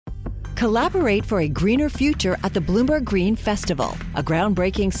Collaborate for a greener future at the Bloomberg Green Festival, a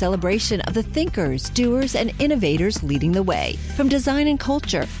groundbreaking celebration of the thinkers, doers, and innovators leading the way. From design and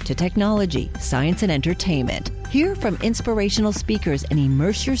culture to technology, science, and entertainment. Hear from inspirational speakers and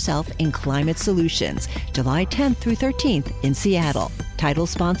immerse yourself in climate solutions. July 10th through 13th in Seattle. Title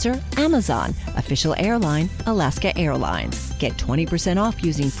sponsor, Amazon. Official airline, Alaska Airlines. Get 20% off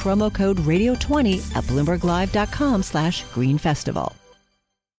using promo code Radio20 at BloombergLive.com/Green Festival.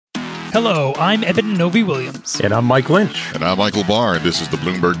 Hello, I'm Eben Novy-Williams. And I'm Mike Lynch. And I'm Michael Barr. This is the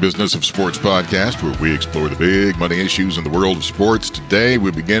Bloomberg Business of Sports podcast, where we explore the big money issues in the world of sports. Today,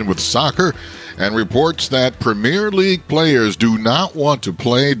 we begin with soccer and reports that Premier League players do not want to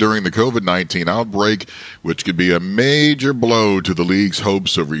play during the COVID-19 outbreak, which could be a major blow to the league's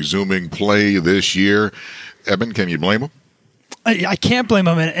hopes of resuming play this year. Eben, can you blame them? I can't blame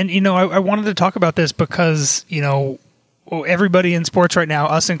them. And I wanted to talk about this because, everybody in sports right now,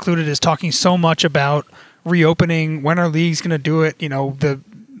 us included, is talking so much about reopening. When are leagues going to do it?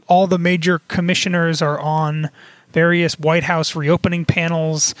 All the major commissioners are on various White House reopening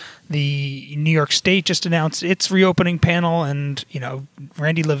panels. The New York State just announced its reopening panel, and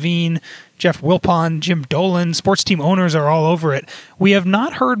Randy Levine, Jeff Wilpon, Jim Dolan, sports team owners are all over it. We have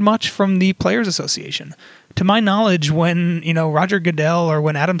not heard much from the Players Association. To my knowledge, when Roger Goodell or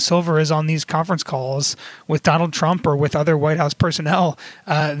when Adam Silver is on these conference calls with Donald Trump or with other White House personnel,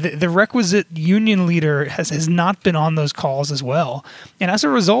 the requisite union leader has not been on those calls as well. And as a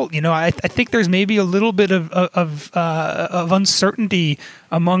result, I think there's maybe a little bit of uncertainty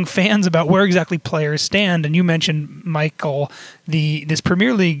among fans about where exactly players stand. And you mentioned, Michael, this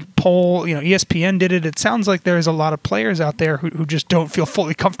Premier League poll. ESPN did it. It sounds like there's a lot of players out there who just don't feel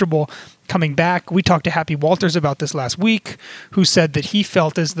fully comfortable coming back. We talked to Happy Walters about this last week, who said that he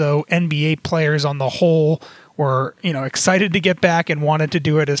felt as though NBA players on the whole were, excited to get back and wanted to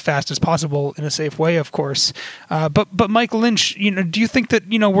do it as fast as possible in a safe way, of course. But Mike Lynch, do you think that,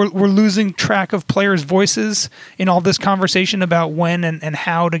 we're losing track of players' voices in all this conversation about when and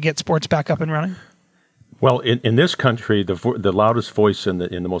how to get sports back up and running? Well, in this country, the loudest voice and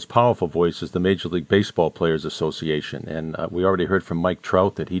the most powerful voice is the Major League Baseball Players Association. And we already heard from Mike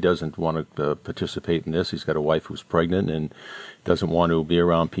Trout that he doesn't want to participate in this. He's got a wife who's pregnant and doesn't want to be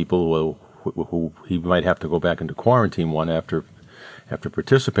around people who he might have to go back into quarantine after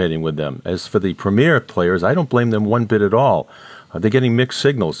participating with them. As for the Premier players, I don't blame them one bit at all. They're getting mixed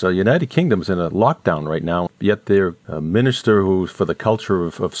signals. United Kingdom's in a lockdown right now, yet their minister who for the culture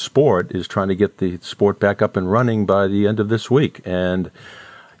of sport is trying to get the sport back up and running by the end of this week. And,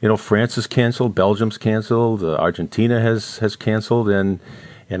 France is canceled, Belgium's canceled, Argentina has canceled, and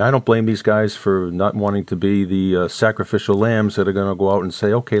I don't blame these guys for not wanting to be the sacrificial lambs that are going to go out and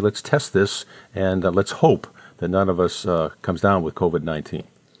say, okay, let's test this, and let's hope that none of us comes down with COVID-19.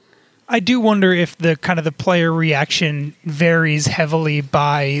 I do wonder if the player reaction varies heavily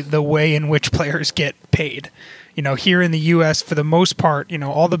by the way in which players get paid. Here in the U.S., for the most part,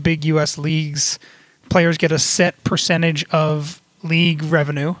 all the big U.S. leagues, players get a set percentage of league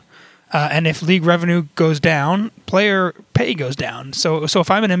revenue. And if league revenue goes down, player pay goes down. So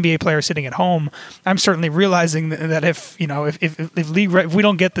if I'm an NBA player sitting at home, I'm certainly realizing that if we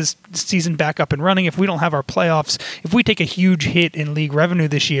don't get this season back up and running, if we don't have our playoffs, if we take a huge hit in league revenue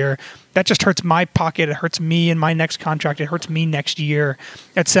this year, that just hurts my pocket. It hurts me in my next contract. It hurts me next year,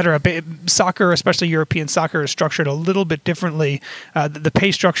 etc. Soccer, especially European soccer, is structured a little bit differently. The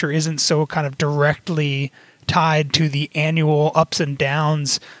pay structure isn't so kind of directly tied to the annual ups and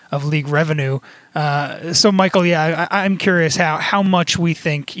downs of league revenue. So, Michael, I'm curious how much we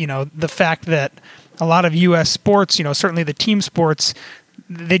think, the fact that a lot of U.S. sports, certainly the team sports,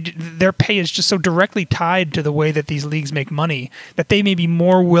 their pay is just so directly tied to the way that these leagues make money that they may be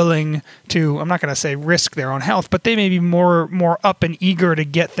more willing to, I'm not going to say risk their own health, but they may be more up and eager to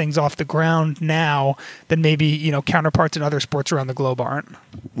get things off the ground now than maybe, counterparts in other sports around the globe aren't.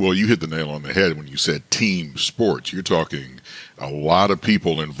 Well, you hit the nail on the head when you said team sports. You're talking a lot of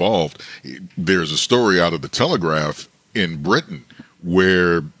people involved. There's a story out of the Telegraph in Britain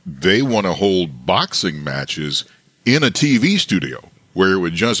where they want to hold boxing matches in a TV studio, where it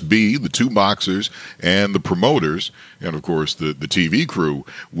would just be the two boxers and the promoters and, of course, the TV crew,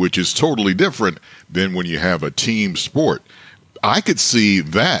 which is totally different than when you have a team sport. I could see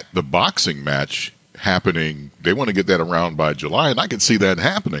that, the boxing match happening, they want to get that around by July, and I could see that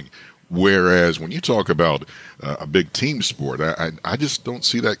happening. Whereas when you talk about a big team sport, I just don't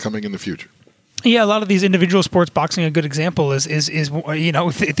see that coming in the future. Yeah, a lot of these individual sports, boxing a good example is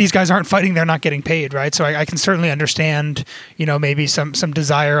if these guys aren't fighting, they're not getting paid, right? So I can certainly understand, maybe some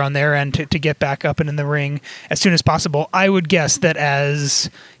desire on their end to get back up and in the ring as soon as possible. I would guess that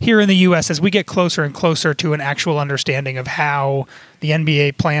as here in the U.S., as we get closer and closer to an actual understanding of how the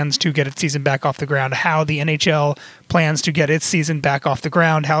NBA plans to get its season back off the ground, how the NHL plans to get its season back off the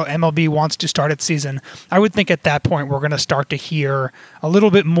ground, how MLB wants to start its season, I would think at that point we're going to start to hear a little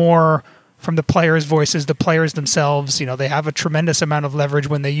bit more from the players' voices, the players themselves. They have a tremendous amount of leverage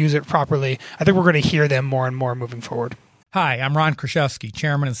when they use it properly. I think we're going to hear them more and more moving forward. Hi, I'm Ron Kraszewski,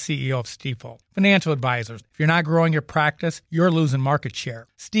 Chairman and CEO of Stifel. Financial advisors. If you're not growing your practice, you're losing market share.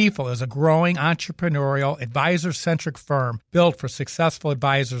 Stifel is a growing entrepreneurial, advisor-centric firm built for successful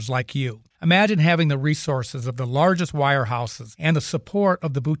advisors like you. Imagine having the resources of the largest wirehouses and the support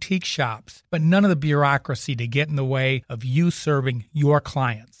of the boutique shops, but none of the bureaucracy to get in the way of you serving your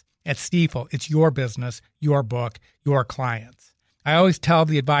clients. At Stifel, it's your business, your book, your clients. I always tell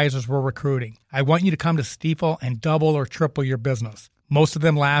the advisors we're recruiting, I want you to come to Stifel and double or triple your business. Most of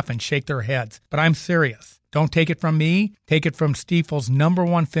them laugh and shake their heads, but I'm serious. Don't take it from me. Take it from Stifel's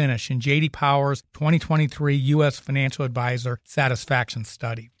 #1 finish in J.D. Power's 2023 U.S. Financial Advisor Satisfaction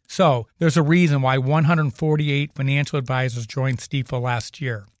Study. So, there's a reason why 148 financial advisors joined Stifel last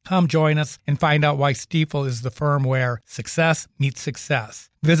year. Come join us and find out why Stifel is the firm where success meets success.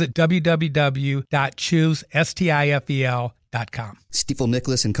 Visit www.choosestifel.com. Stifel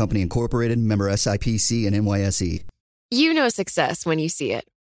Nicholas and Company Incorporated, member SIPC and NYSE. You know success when you see it.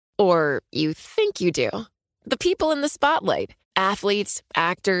 Or you think you do. The people in the spotlight. Athletes,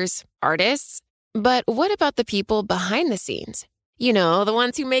 actors, artists. But what about the people behind the scenes? The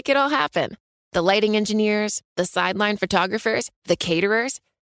ones who make it all happen. The lighting engineers, the sideline photographers, the caterers.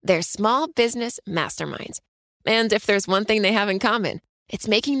 They're small business masterminds. And if there's one thing they have in common, it's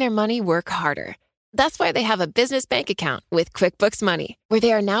making their money work harder. That's why they have a business bank account with QuickBooks Money, where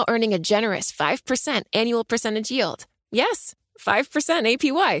they are now earning a generous 5% annual percentage yield. Yes, 5%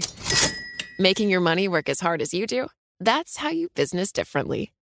 APY. Making your money work as hard as you do? That's how you business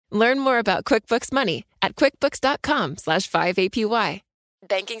differently. Learn more about QuickBooks Money at quickbooks.com/5APY.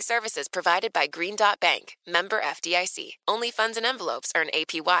 Banking services provided by Green Dot Bank, member FDIC. Only funds and envelopes earn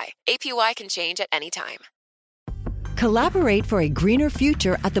APY. APY can change at any time. Collaborate for a greener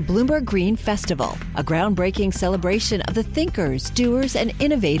future at the Bloomberg Green Festival, a groundbreaking celebration of the thinkers, doers, and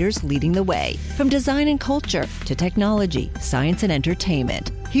innovators leading the way. From design and culture to technology, science, and entertainment.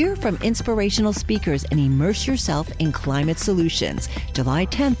 Hear from inspirational speakers and immerse yourself in climate solutions. July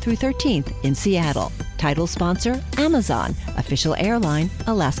 10th through 13th in Seattle. Title sponsor, Amazon. Official airline,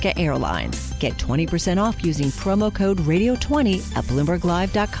 Alaska Airlines. Get 20% off using promo code Radio20 at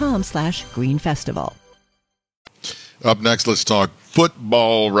BloombergLive.com/Green Festival. Up next, let's talk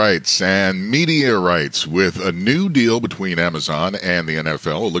football rights and media rights with a new deal between Amazon and the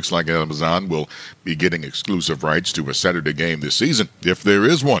NFL. It looks like Amazon will be getting exclusive rights to a Saturday game this season, if there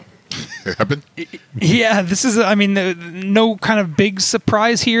is one. Happen? Yeah, this is, no kind of big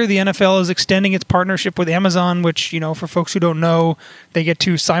surprise here. The NFL is extending its partnership with Amazon, which, for folks who don't know, they get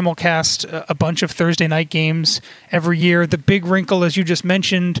to simulcast a bunch of Thursday night games every year. The big wrinkle, as you just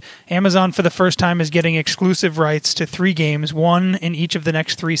mentioned, Amazon for the first time is getting exclusive rights to 3 games, one in each of the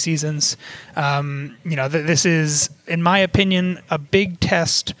next 3 seasons. This is, in my opinion, a big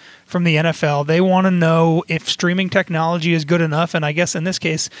test from the NFL. They want to know if streaming technology is good enough, and I guess in this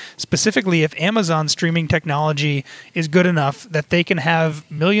case, specifically if Amazon streaming technology is good enough that they can have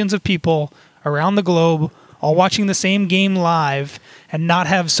millions of people around the globe all watching the same game live and not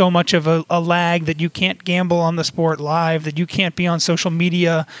have so much of a lag that you can't gamble on the sport live, that you can't be on social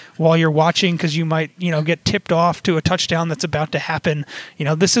media while you're watching because you might, get tipped off to a touchdown that's about to happen.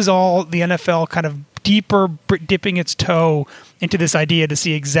 This is all the NFL kind of dipping its toe into this idea to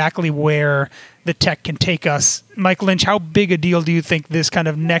see exactly where the tech can take us. Mike Lynch, how big a deal do you think this kind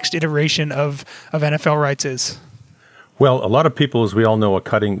of next iteration of NFL rights is? Well, a lot of people, as we all know, are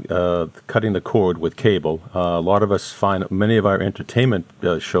cutting the cord with cable. A lot of us find many of our entertainment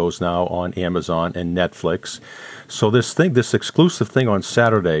shows now on Amazon and Netflix. So this exclusive thing on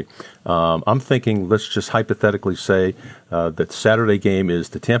Saturday, I'm thinking, let's just hypothetically say that Saturday game is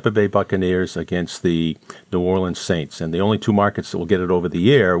the Tampa Bay Buccaneers against the New Orleans Saints. And the only 2 markets that will get it over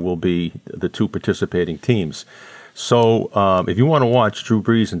the air will be the 2 participating teams. So if you want to watch Drew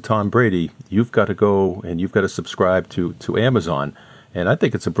Brees and Tom Brady, you've got to go and you've got to subscribe to Amazon. And I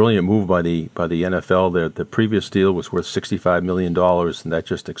think it's a brilliant move by the NFL. The previous deal was worth $65 million, and that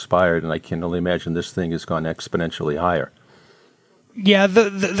just expired. And I can only imagine this thing has gone exponentially higher. Yeah,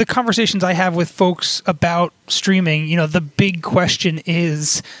 the conversations I have with folks about streaming, the big question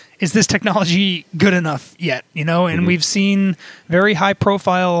is is this technology good enough yet? And we've seen very high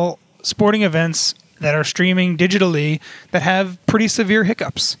profile sporting events that are streaming digitally that have pretty severe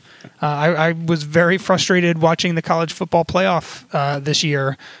hiccups. I was very frustrated watching the college football playoff this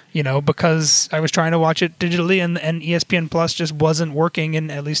year, because I was trying to watch it digitally and ESPN Plus just wasn't working,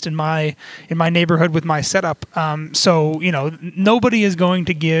 at least in my neighborhood with my setup. So nobody is going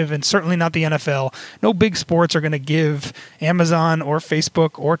to give, and certainly not the NFL, no big sports are going to give Amazon or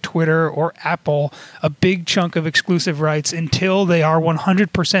Facebook or Twitter or Apple a big chunk of exclusive rights until they are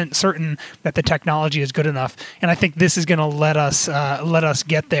 100% certain that the technology is good enough. And I think this is going to let us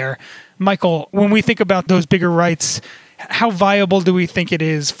get there. Michael, when we think about those bigger rights, how viable do we think it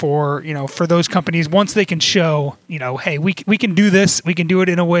is for those companies once they can show, hey, we can do this, we can do it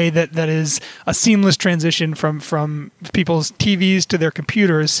in a way that is a seamless transition from people's TVs to their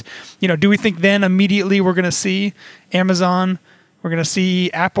computers? Do we think then immediately we're going to see Amazon, we're going to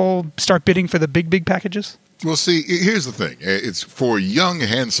see Apple start bidding for the big packages? Well, see, here's the thing. It's for young,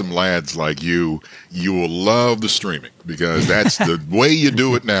 handsome lads like you will love the streaming because that's the way you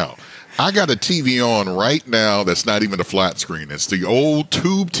do it now. I got a TV on right now that's not even a flat screen. It's the old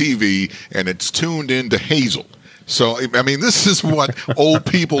tube TV, and it's tuned into Hazel. So, I mean, this is what old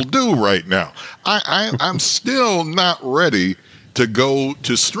people do right now. I'm still not ready to go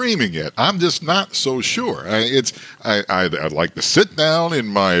to streaming yet. I'm just not so sure. I like to sit down in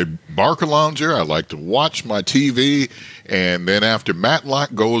my Barca lounger. I like to watch my TV, and then after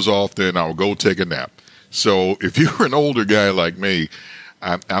Matlock goes off, then I'll go take a nap. So if you're an older guy like me,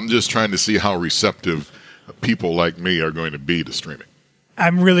 I'm just trying to see how receptive people like me are going to be to streaming.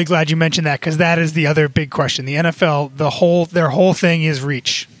 I'm really glad you mentioned that because that is the other big question. The NFL, their whole thing is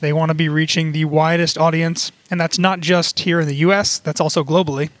reach. They want to be reaching the widest audience, and that's not just here in the U.S., that's also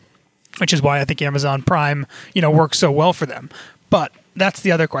globally, which is why I think Amazon Prime, works so well for them. But that's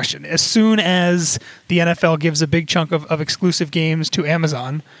the other question. As soon as the NFL gives a big chunk of exclusive games to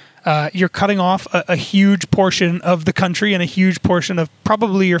Amazon, you're cutting off a huge portion of the country and a huge portion of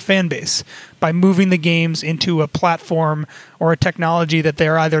probably your fan base by moving the games into a platform or a technology that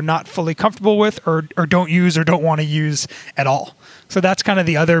they're either not fully comfortable with or don't use or don't want to use at all. So that's kind of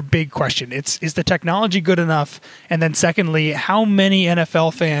the other big question. Is the technology good enough? And then secondly, how many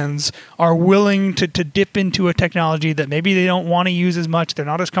NFL fans are willing to dip into a technology that maybe they don't want to use as much, they're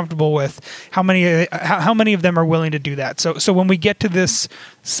not as comfortable with? How many of them are willing to do that? So when we get to this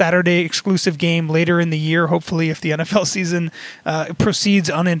Saturday exclusive game later in the year, hopefully if the NFL season proceeds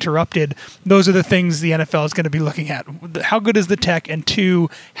uninterrupted, those are the things the NFL is going to be looking at. How good is the tech? And two,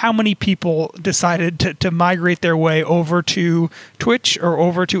 how many people decided to migrate their way over to Twitch or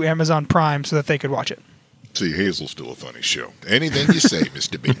over to Amazon Prime so that they could watch it? See, Hazel's still a funny show. Anything you say,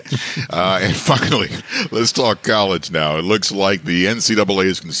 Mr. B. And finally, let's talk college now. It looks like the NCAA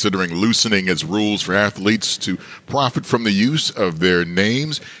is considering loosening its rules for athletes to profit from the use of their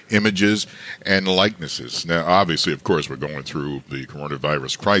names, images, and likenesses. Now, obviously, of course, we're going through the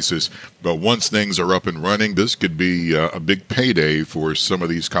coronavirus crisis, but once things are up and running, this could be a big payday for some of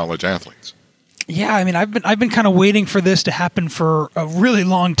these college athletes. Yeah, I mean, I've been kind of waiting for this to happen for a really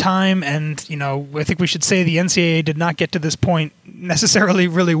long time, and I think we should say the NCAA did not get to this point necessarily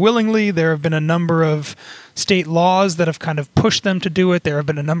really willingly. There have been a number of state laws that have kind of pushed them to do it. There have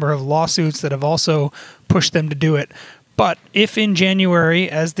been a number of lawsuits that have also pushed them to do it. But if in January,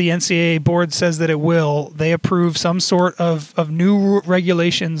 as the NCAA board says that it will, they approve some sort of new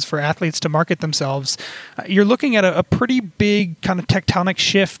regulations for athletes to market themselves, you're looking at a pretty big kind of tectonic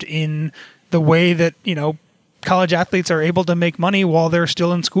shift in the way that, college athletes are able to make money while they're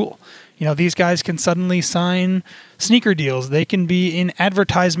still in school. These guys can suddenly sign sneaker deals. They can be in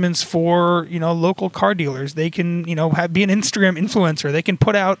advertisements for, local car dealers. They can, be an Instagram influencer. They can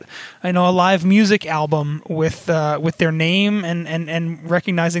put out, a live music album with their name and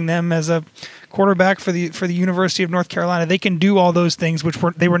recognizing them as a quarterback for the University of North Carolina. They can do all those things which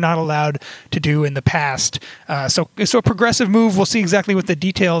they were not allowed to do in the past. So a progressive move. We'll see exactly what the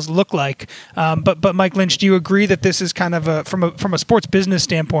details look like. But Mike Lynch, do you agree that this is kind of from a sports business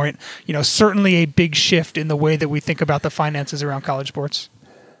standpoint, certainly a big shift in the way that we think about the finances around college sports?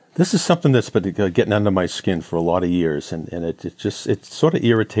 This is something that's been getting under my skin for a lot of years, and it sort of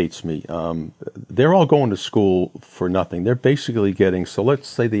irritates me. They're all going to school for nothing. They're basically getting, so let's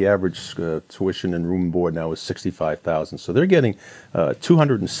say the average tuition and room and board now is $65,000. So they're getting a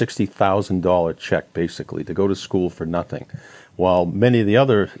 $260,000 check basically to go to school for nothing, while many of the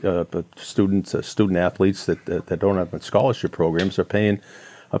other student athletes that don't have scholarship programs are paying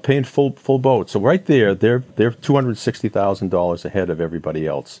full boat. So right there, they're $260,000 ahead of everybody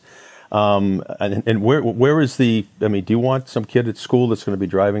else. And where is the? I mean, do you want some kid at school that's going to be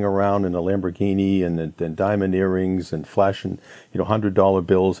driving around in a Lamborghini and diamond earrings and flashing, $100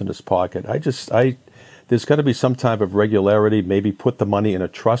 bills in his pocket? There's got to be some type of regularity. Maybe put the money in a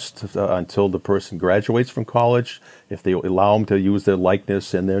trust until the person graduates from college, if they allow them to use their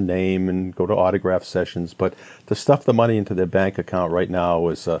likeness and their name and go to autograph sessions. But to stuff the money into their bank account right now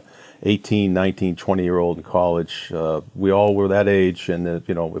is 18, 19, 20-year-old in college. We all were that age, and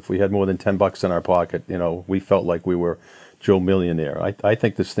if we had more than $10 in our pocket, we felt like we were Joe Millionaire. I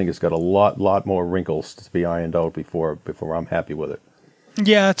think this thing has got a lot more wrinkles to be ironed out before I'm happy with it.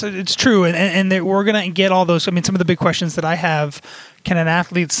 Yeah, it's true, and we're going to get all those. I mean, some of the big questions that I have: can an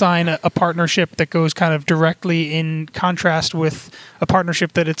athlete sign a partnership that goes kind of directly in contrast with a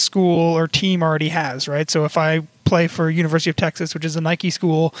partnership that its school or team already has, right? So if I play for University of Texas, which is a Nike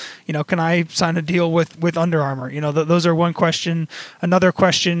school, can I sign a deal with Under Armour? Those are one question. Another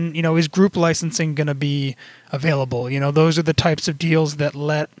question, is group licensing going to be available? Those are the types of deals that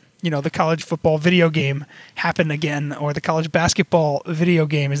let the college football video game happen again, or the college basketball video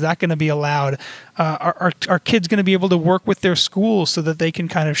game. Is that going to be allowed? Are kids going to be able to work with their schools so that they can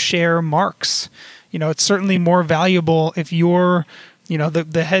kind of share marks? It's certainly more valuable if you're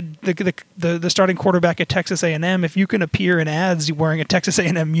the starting quarterback at Texas A&M, if you can appear in ads wearing a Texas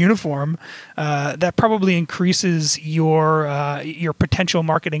A&M uniform, that probably increases your potential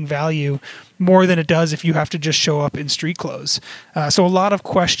marketing value more than it does if you have to just show up in street clothes. So a lot of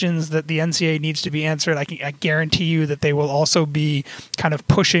questions that the NCAA needs to be answered. I guarantee you that they will also be kind of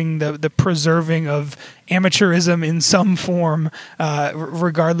pushing the preserving of amateurism in some form,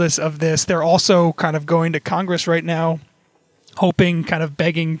 regardless of this. They're also kind of going to Congress right now, hoping, kind of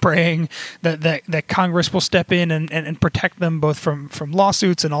begging, praying that Congress will step in and protect them both from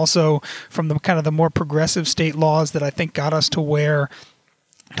lawsuits and also from the kind of the more progressive state laws that I think got us to where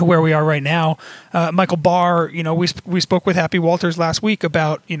we are right now. Michael Barr, we spoke with Happy Walters last week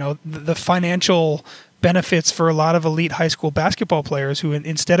about the financial benefits for a lot of elite high school basketball players who,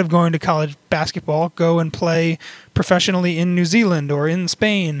 instead of going to college basketball, go and play professionally in New Zealand or in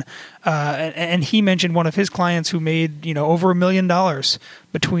Spain. And he mentioned one of his clients who made over $1 million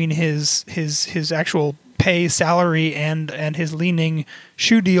between his actual pay, salary, and his leaning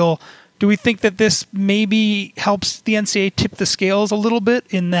shoe deal. Do we think that this maybe helps the NCAA tip the scales a little bit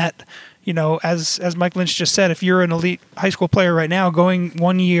in that, as Mike Lynch just said, if you're an elite high school player right now, going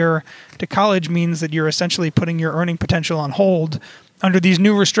 1 year to college means that you're essentially putting your earning potential on hold. Under these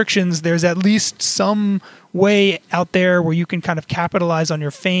new restrictions, there's at least some way out there where you can kind of capitalize on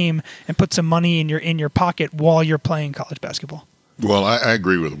your fame and put some money in your pocket while you're playing college basketball. Well, I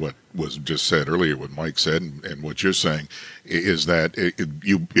agree with what was just said earlier, what Mike said, and what you're saying is that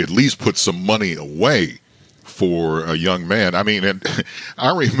you at least put some money away for a young man. I mean, and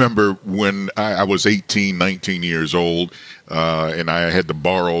I remember when I was 18, 19 years old, and I had to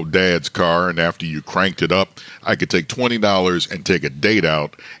borrow Dad's car, and after you cranked it up, I could take $20 and take a date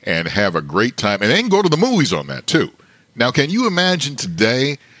out and have a great time, and then go to the movies on that, too. Now, can you imagine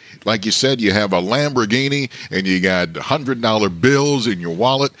today? Like you said, you have a Lamborghini and you got $100 bills in your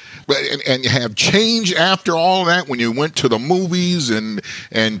wallet, and you have change after all that when you went to the movies and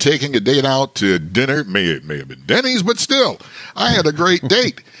taking a date out to dinner. It may have been Denny's, but still, I had a great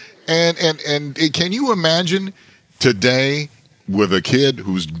date. And can you imagine today with a kid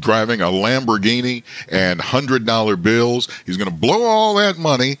who's driving a Lamborghini and $100 bills? He's going to blow all that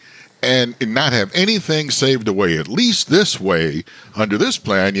money and not have anything saved away. At least this way, under this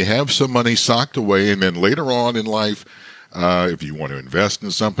plan, you have some money socked away, and then later on in life, if you want to invest in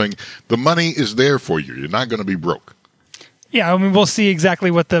something, the money is there for you. You're not going to be broke. Yeah, I mean, we'll see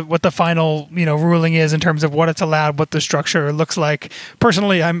exactly what the final ruling is in terms of what it's allowed, what the structure looks like.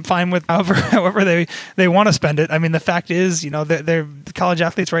 Personally, I'm fine with however they want to spend it. I mean, the fact is, they're college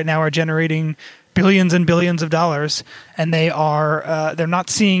athletes right now are generating billions and billions of dollars, and they're not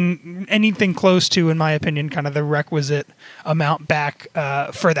seeing anything close to, in my opinion, kind of the requisite amount back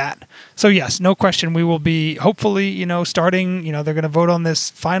for that. So yes, no question, we will be hopefully, starting, they're going to vote on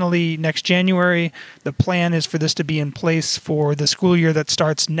this finally next January. The plan is for this to be in place for the school year that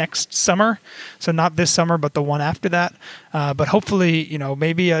starts next summer. So not this summer, but the one after that. But hopefully,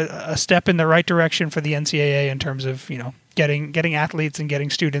 maybe a step in the right direction for the NCAA in terms of, getting athletes and getting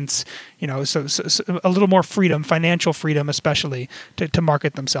students, so a little more freedom, financial freedom especially, to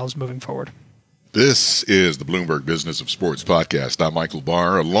market themselves moving forward. This is the Bloomberg Business of Sports podcast. I'm Michael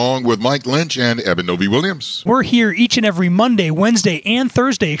Barr, along with Mike Lynch and Eben Novy-Williams. We're here each and every Monday, Wednesday, and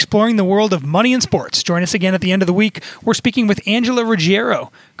Thursday exploring the world of money and sports. Join us again at the end of the week. We're speaking with Angela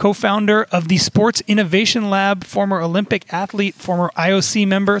Ruggiero, co-founder of the Sports Innovation Lab, former Olympic athlete, former IOC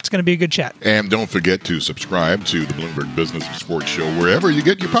member. It's going to be a good chat. And don't forget to subscribe to the Bloomberg Business of Sports show wherever you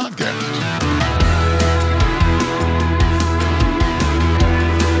get your podcasts.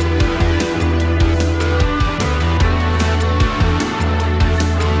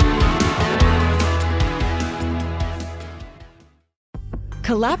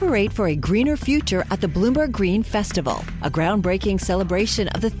 Collaborate for a greener future at the Bloomberg Green Festival, a groundbreaking celebration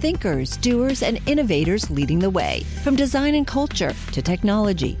of the thinkers, doers, and innovators leading the way. From design and culture to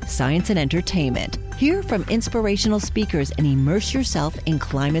technology, science, and entertainment. Hear from inspirational speakers and immerse yourself in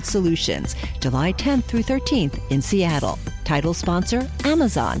climate solutions. July 10th through 13th in Seattle. Title sponsor,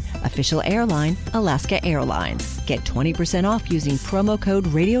 Amazon. Official airline, Alaska Airlines. Get 20% off using promo code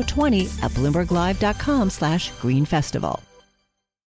RADIO20 at BloombergLive.com/Green Festival.